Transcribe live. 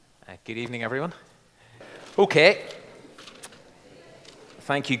Good evening, everyone. Okay.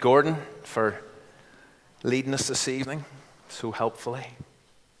 Thank you, Gordon, for leading us this evening so helpfully.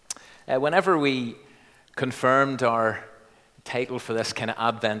 Whenever we confirmed our title for this kind of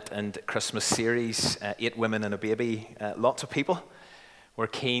Advent and Christmas series, 8 Women and a Baby, lots of people were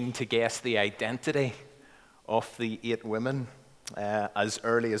keen to guess the identity of the 8 women as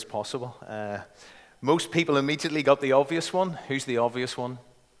early as possible. Most people immediately got the obvious one. Who's the obvious one?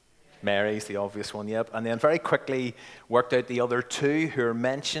 Mary's the obvious one, yep. And then very quickly worked out the other 2 who are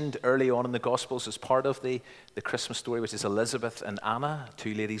mentioned early on in the Gospels as part of the Christmas story, which is Elizabeth and Anna,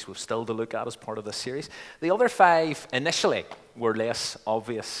 2 ladies we've still to look at as part of this series. The other 5 initially were less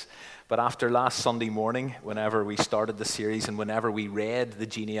obvious, but after last Sunday morning, whenever we started the series and whenever we read the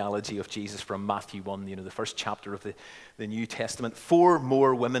genealogy of Jesus from Matthew 1, the first chapter of the New Testament, 4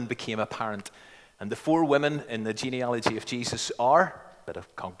 more women became apparent. And the 4 women in the genealogy of Jesus are... bit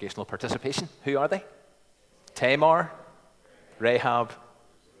of congregational participation. Who are they? Tamar, Rahab,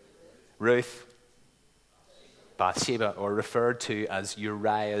 Ruth, Bathsheba, or referred to as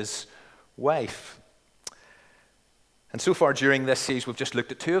Uriah's wife. And so far during this series, we've just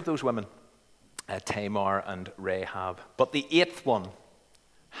looked at 2 of those women, Tamar and Rahab. But the 8th one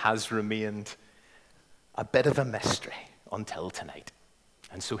has remained a bit of a mystery until tonight.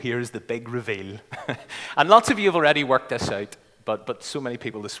 And so here's the big reveal. And lots of you have already worked this out. But so many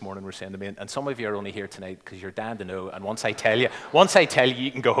people this morning were saying to me, and some of you are only here tonight because you're dying to know, and once I tell you,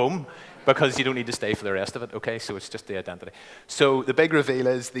 you can go home because you don't need to stay for the rest of it, okay? So it's just the identity. So the big reveal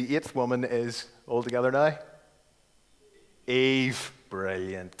is the 8th woman is, all together now? Eve.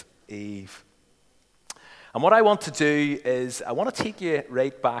 Brilliant. Eve. And what I want to do is, I want to take you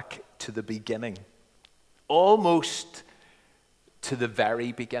right back to the beginning. Almost to the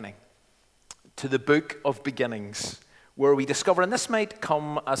very beginning. To the book of beginnings. Where we discover, and this might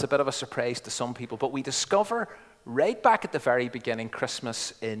come as a bit of a surprise to some people, but we discover right back at the very beginning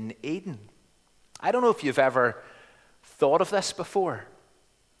Christmas in Eden. I don't know if you've ever thought of this before,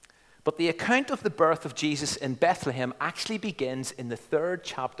 but the account of the birth of Jesus in Bethlehem actually begins in the 3rd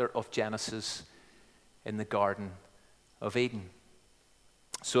chapter of Genesis in the Garden of Eden.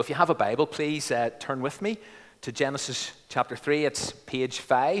 So if you have a Bible, please turn with me to Genesis chapter 3. It's page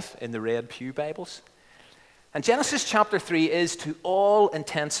 5 in the Red Pew Bibles. And Genesis chapter 3 is, to all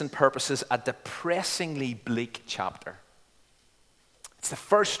intents and purposes, a depressingly bleak chapter. It's the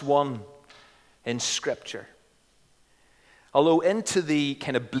first one in Scripture. Although into the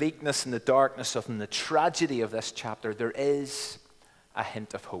kind of bleakness and the darkness and the tragedy of this chapter, there is a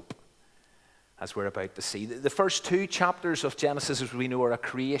hint of hope, as we're about to see. The first 2 chapters of Genesis, as we know, are a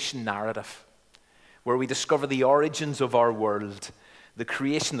creation narrative, where we discover the origins of our world, the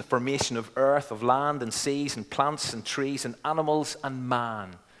creation, the formation of earth, of land and seas and plants and trees and animals and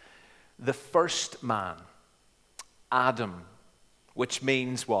man. The first man, Adam, which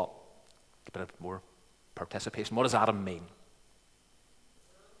means what? A bit of more participation. What does Adam mean?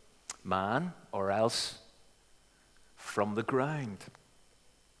 Man, or else from the ground.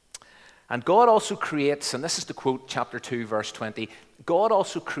 And God also creates, and this is to quote chapter 2, verse 20, God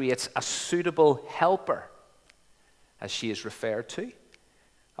also creates a suitable helper, as she is referred to,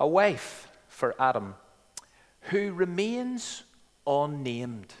 a wife for Adam, who remains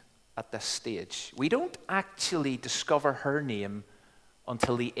unnamed at this stage. We don't actually discover her name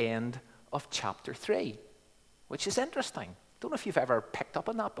until the end of chapter 3, which is interesting. Don't know if you've ever picked up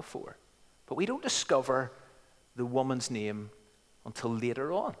on that before, but we don't discover the woman's name until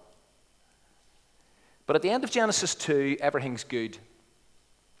later on. But at the end of Genesis 2, everything's good,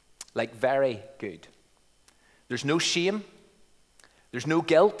 like very good. There's no shame. There's no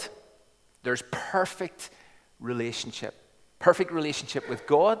guilt. There's perfect relationship. Perfect relationship with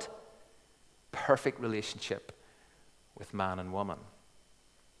God. Perfect relationship with man and woman.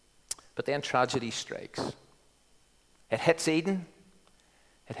 But then tragedy strikes. It hits Eden.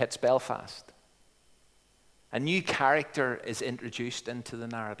 It hits Belfast. A new character is introduced into the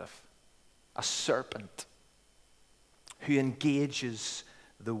narrative. A serpent who engages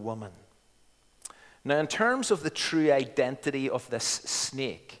the woman. Now, in terms of the true identity of this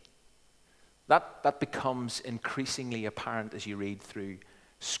snake, that becomes increasingly apparent as you read through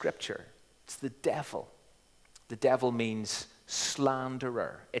Scripture. It's the devil. The devil means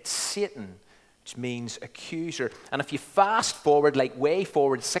slanderer. It's Satan, which means accuser. And if you fast forward, like way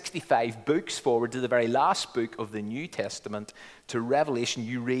forward, 65 books forward to the very last book of the New Testament, to Revelation,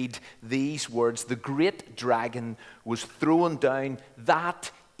 you read these words: the great dragon was thrown down, that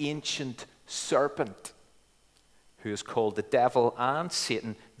ancient serpent, who is called the devil and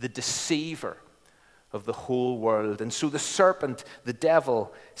Satan, the deceiver, of the whole world. And so the serpent, the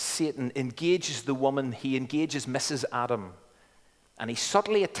devil, Satan, engages the woman. He engages Mrs. Adam. And he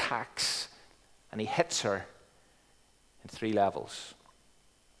subtly attacks and he hits her in 3 levels.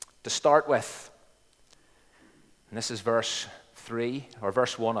 To start with, and this is verse 3, or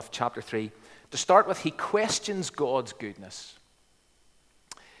verse 1 of chapter 3. To start with, he questions God's goodness.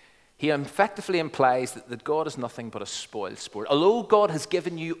 He effectively implies that God is nothing but a spoil sport. Although God has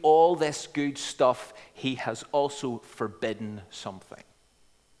given you all this good stuff, he has also forbidden something.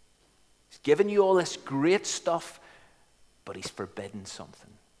 He's given you all this great stuff, but he's forbidden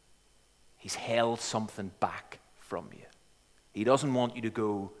something. He's held something back from you. He doesn't want you to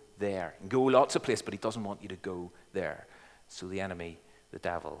go there. You can go lots of places, but he doesn't want you to go there. So the enemy, the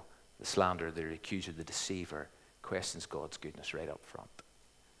devil, the slanderer, the accuser, the deceiver, questions God's goodness right up front.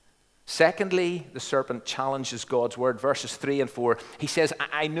 Secondly, the serpent challenges God's word. Verses 3 and 4, he says,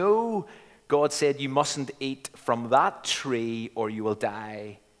 I know God said you mustn't eat from that tree or you will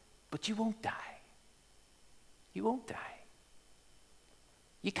die, but you won't die. You won't die.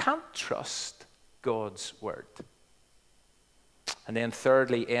 You can't trust God's word. And then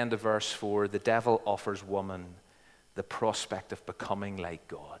thirdly, end of verse 4, the devil offers woman the prospect of becoming like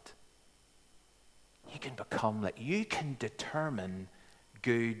God. You can determine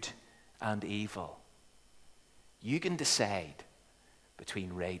good and evil. You can decide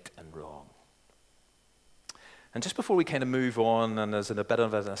between right and wrong. And just before we kind of move on, and as a bit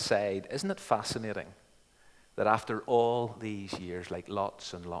of an aside, isn't it fascinating that after all these years, like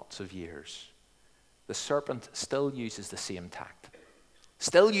lots and lots of years, the serpent still uses the same tact,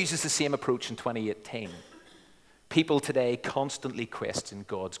 still uses the same approach in 2018. People today constantly question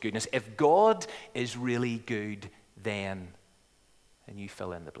God's goodness. If God is really good, then, and you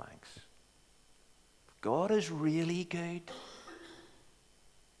fill in the blanks. If God is really good,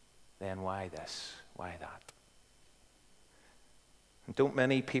 then why this? Why that? And don't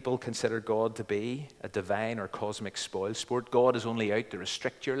many people consider God to be a divine or cosmic spoil sport? God is only out to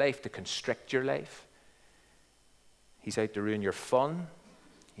restrict your life, to constrict your life. He's out to ruin your fun.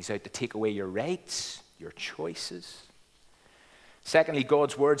 He's out to take away your rights, your choices. Secondly,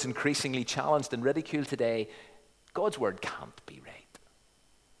 God's word's increasingly challenged and ridiculed today. God's word can't be right.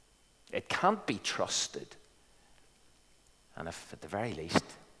 It can't be trusted. And if at the very least,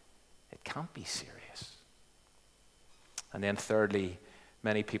 it can't be serious. And then thirdly,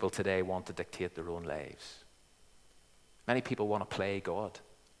 many people today want to dictate their own lives. Many people want to play God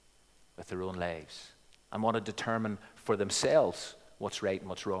with their own lives and want to determine for themselves what's right and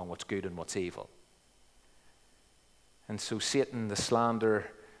what's wrong, what's good and what's evil. And so Satan, the slanderer,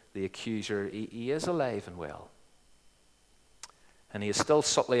 the accuser, he is alive and well. And he is still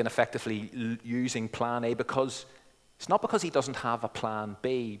subtly and effectively using plan A, because it's not because he doesn't have a plan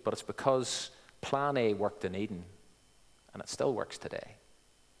B, but it's because plan A worked in Eden, and it still works today.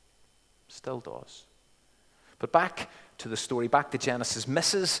 Still does. But back to the story, back to Genesis.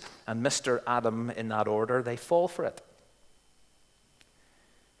 Mrs. and Mr. Adam, in that order, they fall for it.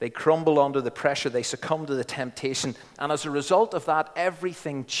 They crumble under the pressure, they succumb to the temptation, and as a result of that,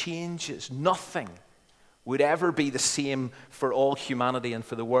 everything changes. Nothing would ever be the same for all humanity and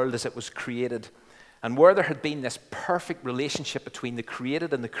for the world as it was created. And where there had been this perfect relationship between the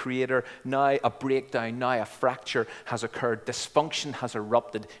created and the creator, now a breakdown, now a fracture has occurred. Dysfunction has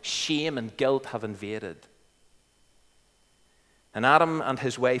erupted. Shame and guilt have invaded. And Adam and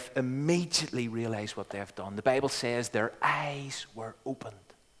his wife immediately realize what they have done. The Bible says their eyes were opened.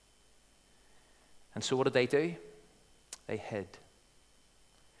 And so what did they do? They hid.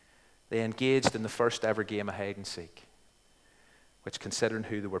 They engaged in the first ever game of hide and seek, which, considering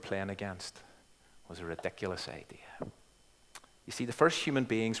who they were playing against, was a ridiculous idea. You see, the first human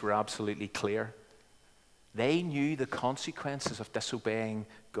beings were absolutely clear. They knew the consequences of disobeying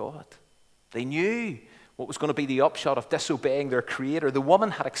God. They knew what was going to be the upshot of disobeying their Creator. The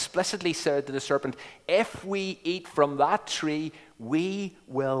woman had explicitly said to the serpent, if we eat from that tree, we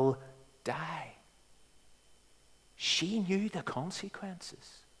will die. She knew the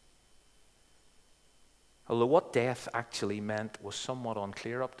consequences. Although what death actually meant was somewhat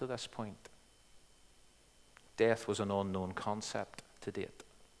unclear up to this point. Death was an unknown concept to date.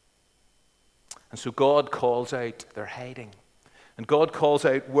 And so God calls out, they're hiding. And God calls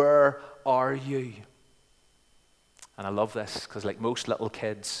out, where are you? And I love this, because like most little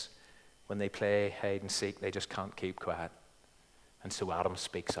kids, when they play hide and seek, they just can't keep quiet. And so Adam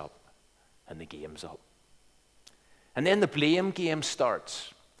speaks up, and the game's up. And then the blame game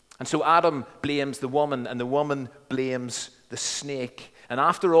starts. And so Adam blames the woman, and the woman blames the snake. And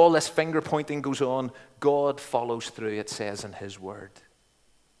after all this finger pointing goes on, God follows through, it says in his word.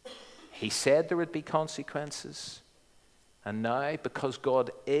 He said there would be consequences. And now, because God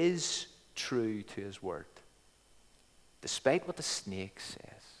is true to his word, despite what the snake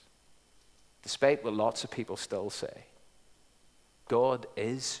says, despite what lots of people still say, God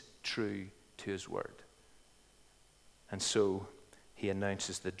is true to his word. And so he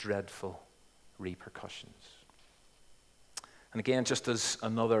announces the dreadful repercussions. And again, just as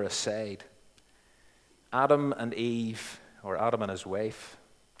another aside, Adam and Eve, or Adam and his wife,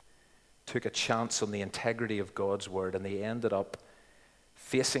 took a chance on the integrity of God's word, and they ended up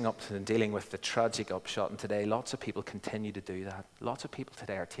facing up to and dealing with the tragic upshot. And today, lots of people continue to do that. Lots of people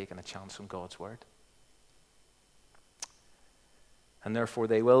today are taking a chance on God's word. And therefore,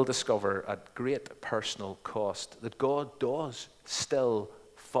 they will discover at great personal cost that God does still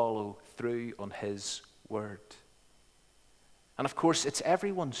follow through on his word. And of course, it's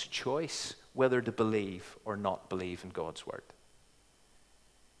everyone's choice whether to believe or not believe in God's word.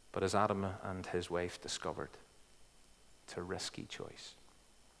 But as Adam and his wife discovered, it's a risky choice.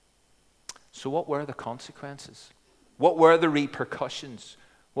 So what were the consequences? What were the repercussions?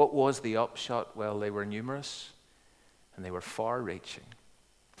 What was the upshot? Well, they were numerous and they were far-reaching.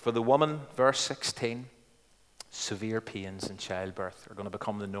 For the woman, verse 16, severe pains in childbirth are going to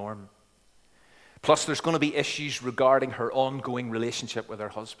become the norm. Plus, there's going to be issues regarding her ongoing relationship with her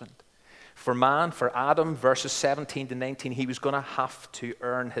husband. For man, for Adam, verses 17 to 19, he was going to have to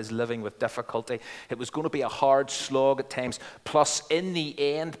earn his living with difficulty. It was going to be a hard slog at times. Plus, in the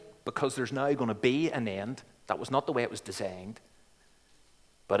end, because there's now going to be an end, that was not the way it was designed.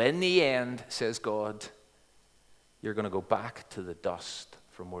 But in the end, says God, you're going to go back to the dust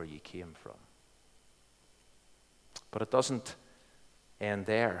from where you came from. But it doesn't end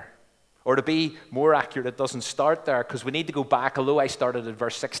there. Or to be more accurate, it doesn't start there, because we need to go back. Although I started at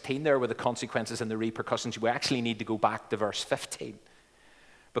verse 16 there with the consequences and the repercussions, we actually need to go back to verse 15.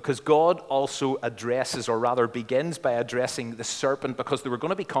 Because God also addresses, or rather begins by addressing the serpent, because there were going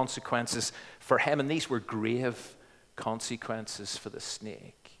to be consequences for him, and these were grave consequences for the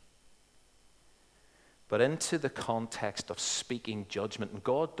snake. But into the context of speaking judgment, and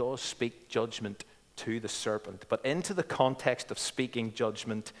God does speak judgment to the serpent, but into the context of speaking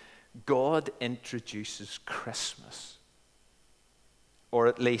judgment, God introduces Christmas. Or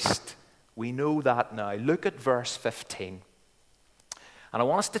at least we know that now. Look at verse 15. And I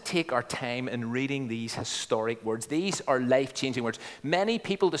want us to take our time in reading these historic words. These are life-changing words. Many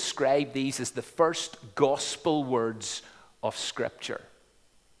people describe these as the first gospel words of Scripture.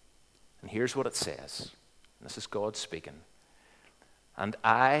 And here's what it says. This is God speaking. And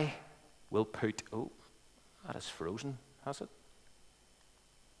I will put... Oh, that is frozen, has it?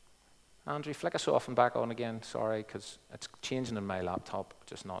 Andrew, flick us off and back on again. Sorry, because it's changing in my laptop,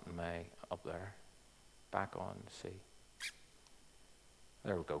 just not in my up there. Back on, see.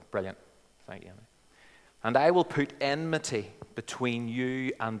 There we go. Brilliant. Thank you. And I will put enmity between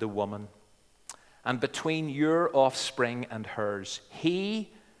you and the woman, and between your offspring and hers.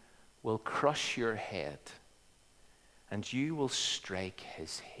 He will crush your head, and you will strike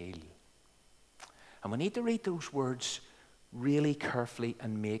his heel. And we need to read those words really carefully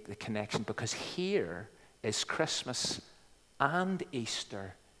and make the connection, because here is Christmas and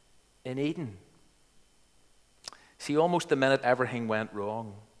Easter in Eden. See, almost the minute everything went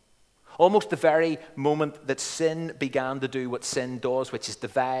wrong, almost the very moment that sin began to do what sin does, which is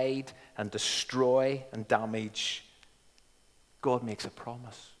divide and destroy and damage, God makes a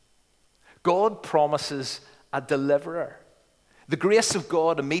promise. God promises a deliverer. The grace of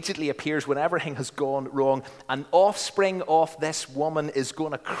God immediately appears when everything has gone wrong. An offspring of this woman is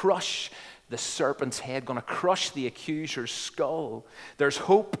going to crush the serpent's head, going to crush the accuser's skull. There's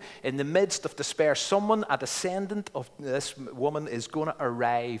hope in the midst of despair. Someone, a descendant of this woman, is going to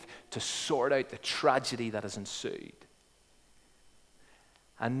arrive to sort out the tragedy that has ensued.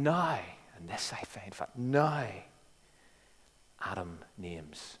 And now, and this I find fact, now Adam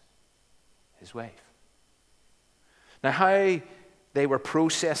names his wife. Now, how they were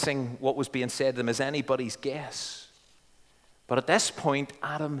processing what was being said to them is anybody's guess. But at this point,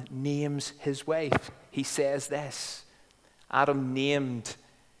 Adam names his wife. He says this. Adam named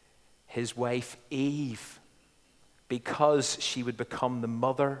his wife Eve because she would become the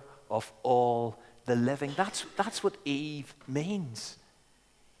mother of all the living. That's what Eve means.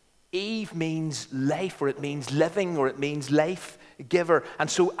 Eve means life, or it means living, or it means life giver. And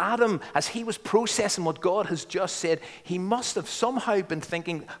so Adam, as he was processing what God has just said, he must have somehow been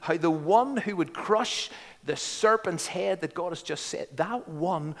thinking how the one who would crush the serpent's head that God has just said, that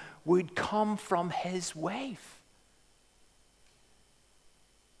one would come from his wife.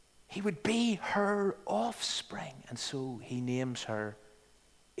 He would be her offspring. And so he names her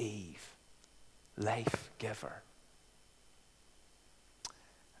Eve. life giver.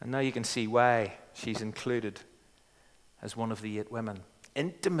 And now you can see why she's included as one of the 8 women,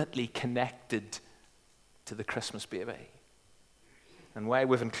 intimately connected to the Christmas baby. And why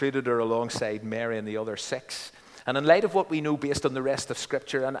we've included her alongside Mary and the other 6. And in light of what we know based on the rest of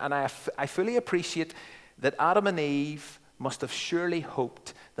Scripture, and I fully appreciate that Adam and Eve must have surely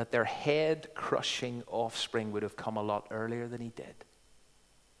hoped that their head-crushing offspring would have come a lot earlier than he did.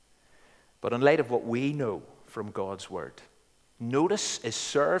 But in light of what we know from God's Word, notice is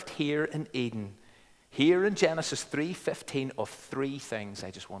served here in Eden, here in Genesis 3:15, of 3 things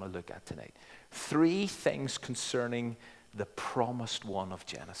I just want to look at tonight. 3 things concerning the promised one of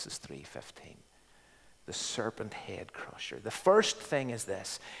Genesis 3:15. The serpent head crusher. The first thing is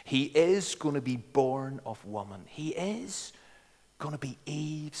this: he is going to be born of woman. He is going to be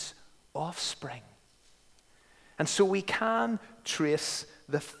Eve's offspring. And so we can trace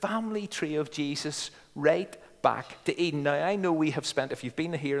the family tree of Jesus right back to Eden. Now, I know we have spent, if you've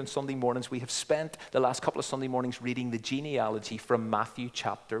been here on Sunday mornings, we have spent the last couple of Sunday mornings reading the genealogy from Matthew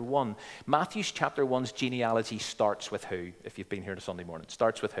chapter 1. Matthew chapter 1's genealogy starts with who? If you've been here on a Sunday morning, it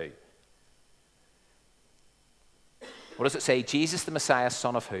starts with who? What does it say? Jesus the Messiah,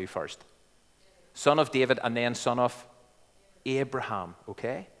 son of who first? Son of David, and then son of Abraham,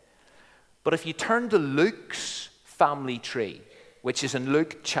 okay? But if you turn to Luke's family tree, which is in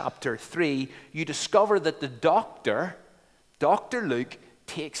Luke chapter 3, you discover that the Dr. Luke,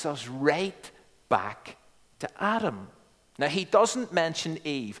 takes us right back to Adam. Now, he doesn't mention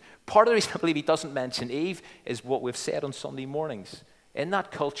Eve. Part of the reason I believe he doesn't mention Eve is what we've said on Sunday mornings. In that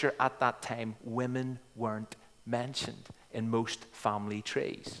culture at that time, women weren't mentioned in most family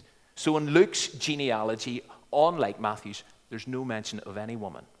trees. So in Luke's genealogy, unlike Matthew's, there's no mention of any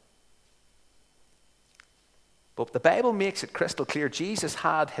woman. But the Bible makes it crystal clear Jesus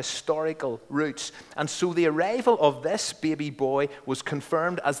had historical roots. And so the arrival of this baby boy was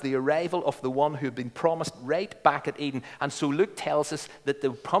confirmed as the arrival of the one who had been promised right back at Eden. And so Luke tells us that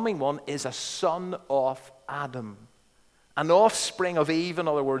the coming one is a son of Adam. An offspring of Eve, in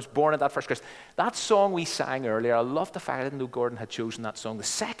other words, born at that first Christ. That song we sang earlier, I love the fact I didn't know Gordon had chosen that song. The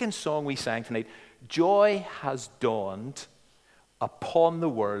second song we sang tonight, Joy has dawned upon the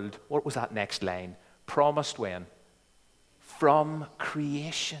world. What was that next line? Promised when? From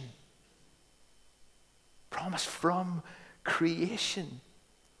creation. Promised from creation.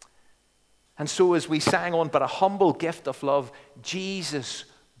 And so as we sang on, but a humble gift of love, Jesus,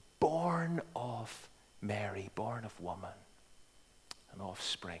 born of Mary, born of woman, an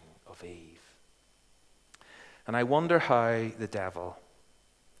offspring of Eve. And I wonder how the devil,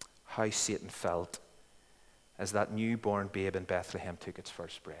 how Satan felt as that newborn babe in Bethlehem took its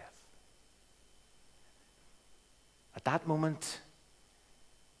first breath. At that moment,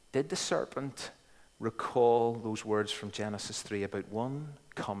 did the serpent recall those words from Genesis 3 about one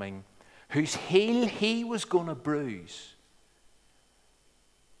coming whose heel he was going to bruise,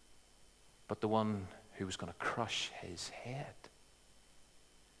 but the one who was going to crush his head?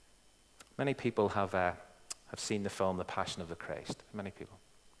 Many people have seen the film The Passion of the Christ. Many people?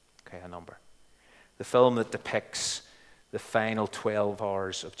 Okay, a number. The film that depicts the final 12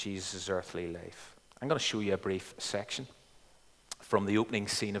 hours of Jesus' earthly life. I'm going to show you a brief section from the opening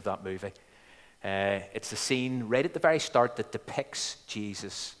scene of that movie. It's the scene right at the very start that depicts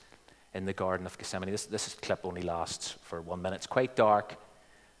Jesus in the Garden of Gethsemane. This clip only lasts for 1 minute. It's quite dark.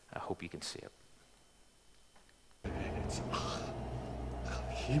 I hope you can see it. It's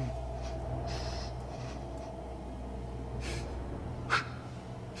him.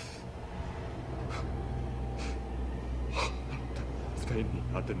 Sveini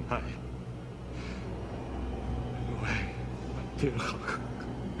Adonai. Eloi, Tirchach,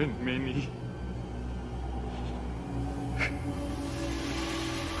 Ben Meni.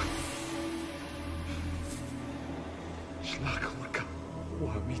 Shlach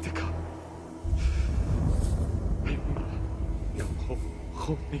Wamitaka. Emma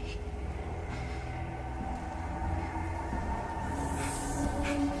Yahoni.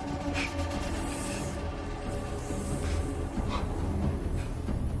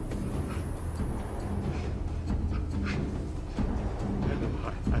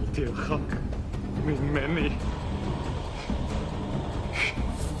 Tirchach ממני.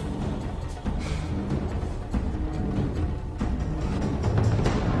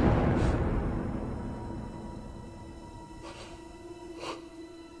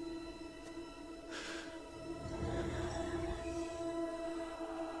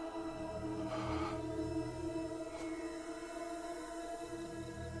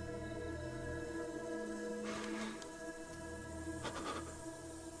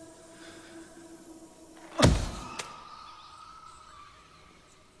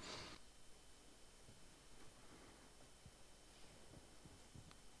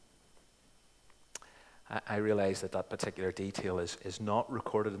 I realize that particular detail is not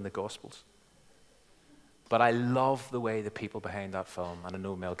recorded in the Gospels. But I love the way the people behind that film, and I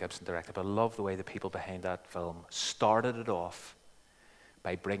know Mel Gibson directed, but I love the way the people behind that film started it off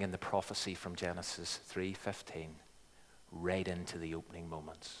by bringing the prophecy from Genesis 3:15 right into the opening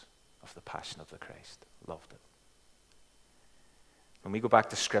moments of the Passion of the Christ. Loved it. When we go back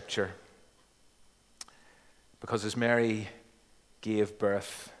to Scripture, because as Mary gave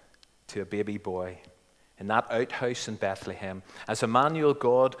birth to a baby boy in that outhouse in Bethlehem, as Emmanuel,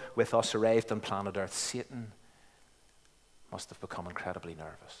 God with us, arrived on planet Earth, Satan must have become incredibly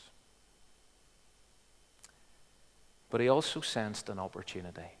nervous. But he also sensed an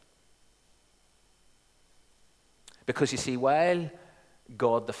opportunity. Because you see, while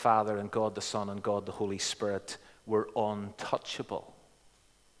God the Father and God the Son and God the Holy Spirit were untouchable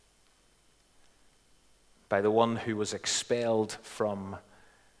by the one who was expelled from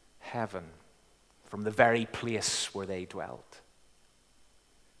heaven, from the very place where they dwelt.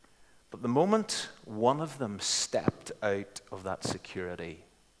 But the moment one of them stepped out of that security,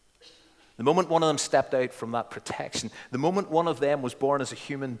 the moment one of them stepped out from that protection, the moment one of them was born as a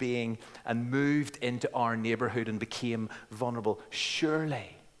human being and moved into our neighborhood and became vulnerable,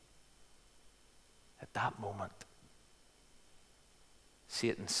 surely at that moment,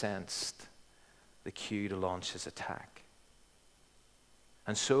 Satan sensed the cue to launch his attack.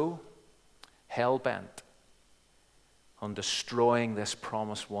 And so, hell-bent on destroying this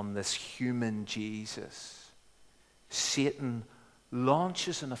promised one, this human Jesus, Satan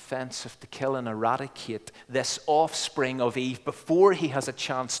launches an offensive to kill and eradicate this offspring of Eve before he has a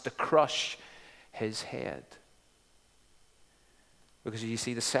chance to crush his head. Because you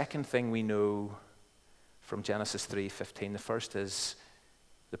see, the second thing we know from Genesis 3:15, the first is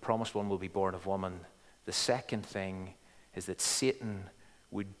the promised one will be born of woman. The second thing is that Satan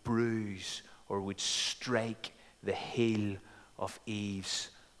would bruise or would strike the heel of Eve's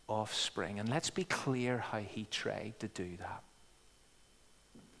offspring. And let's be clear how he tried to do that.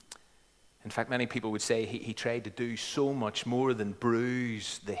 In fact, many people would say he tried to do so much more than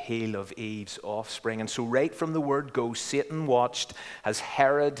bruise the heel of Eve's offspring. And so right from the word go, Satan watched as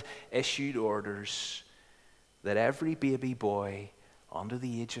Herod issued orders that every baby boy under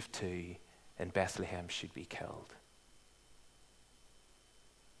the age of 2 in Bethlehem should be killed.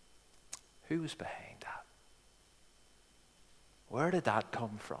 Who was behind that? Where did that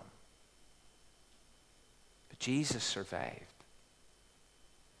come from? But Jesus survived.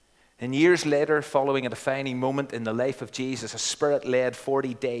 And years later, following a defining moment in the life of Jesus, a Spirit-led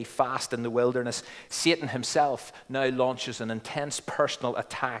 40-day fast in the wilderness, Satan himself now launches an intense personal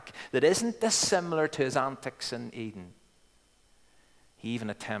attack that isn't dissimilar to his antics in Eden. He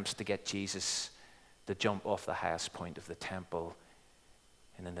even attempts to get Jesus to jump off the highest point of the temple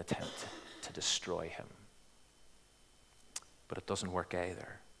in an attempt to destroy him. But it doesn't work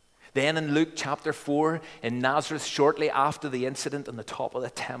either. Then in Luke chapter 4, in Nazareth, shortly after the incident on the top of the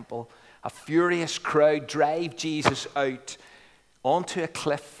temple, a furious crowd drive Jesus out onto a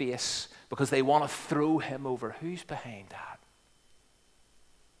cliff face because they want to throw him over. Who's behind that?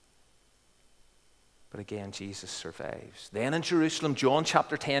 But again, Jesus survives. Then in Jerusalem, John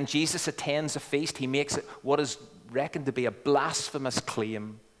chapter 10, Jesus attends a feast. He makes it what is reckoned to be a blasphemous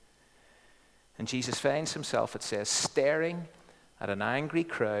claim. And Jesus finds himself, it says, staring at an angry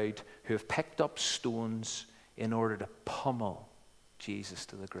crowd who have picked up stones in order to pummel Jesus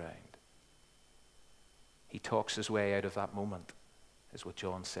to the ground. He talks his way out of that moment, is what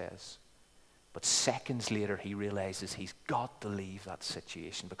John says. But seconds later, he realizes he's got to leave that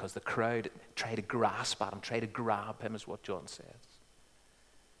situation because the crowd try to grasp at him, try to grab him, is what John says.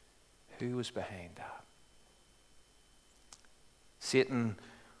 Who was behind that? Satan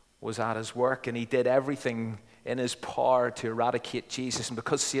was at his work, and he did everything in his power to eradicate Jesus. And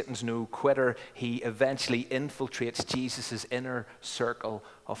because Satan's no quitter, he eventually infiltrates Jesus' inner circle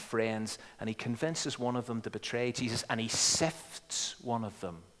of friends, and he convinces one of them to betray Jesus, and he sifts one of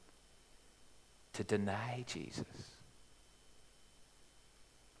them to deny Jesus.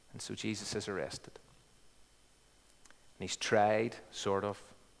 And so Jesus is arrested. And he's tried, sort of.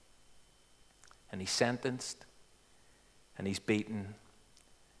 And he's sentenced. And he's beaten.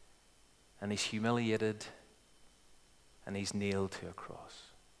 And he's humiliated, and he's nailed to a cross.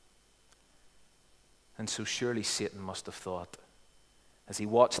 And so surely Satan must have thought, as he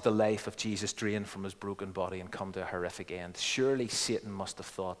watched the life of Jesus drain from his broken body and come to a horrific end, surely Satan must have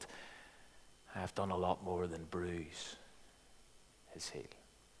thought, I have done a lot more than bruise his heel.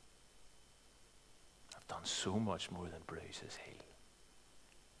 I've done so much more than bruise his heel.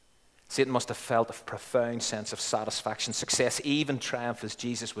 Satan must have felt a profound sense of satisfaction, success, even triumph as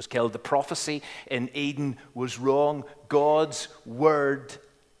Jesus was killed. The prophecy in Eden was wrong. God's word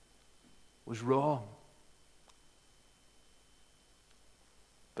was wrong.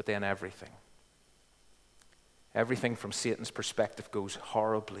 But then everything from Satan's perspective goes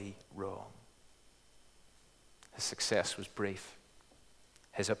horribly wrong. His success was brief.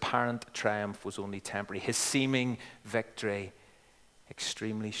 His apparent triumph was only temporary. His seeming victory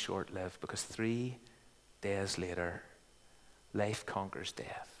extremely short-lived, because 3 days later, life conquers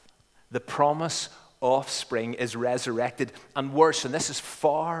death. The promised offspring is resurrected, and worse, and this is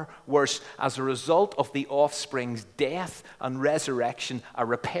far worse, as a result of the offspring's death and resurrection, a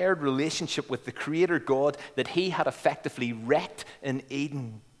repaired relationship with the Creator God that he had effectively wrecked in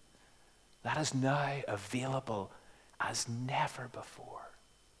Eden, that is now available as never before.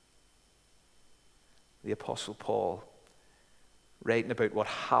 The Apostle Paul, writing about what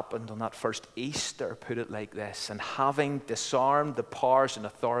happened on that first Easter, put it like this: and having disarmed the powers and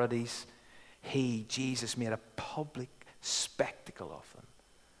authorities, he, Jesus, made a public spectacle of them,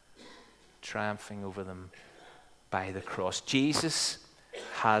 triumphing over them by the cross. Jesus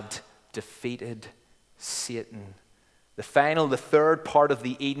had defeated Satan. The third part of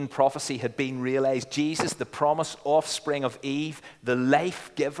the Eden prophecy had been realized. Jesus, the promised offspring of Eve, the life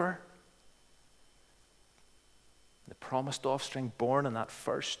giver, the promised offspring born on that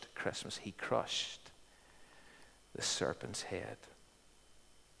first Christmas, he crushed the serpent's head.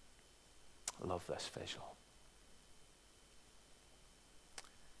 I love this visual.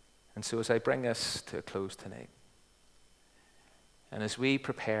 And so as I bring this to a close tonight, and as we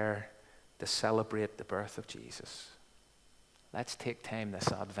prepare to celebrate the birth of Jesus, let's take time this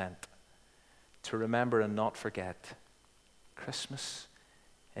Advent to remember and not forget Christmas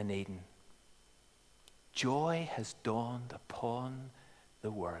in Eden. Joy has dawned upon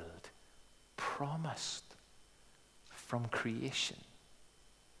the world, promised from creation.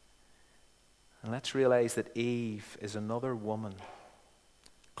 And let's realize that Eve is another woman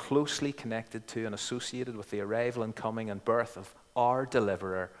closely connected to and associated with the arrival and coming and birth of our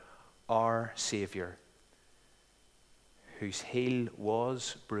deliverer, our Savior, whose heel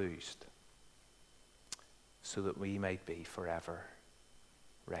was bruised so that we might be forever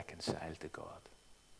reconciled to God.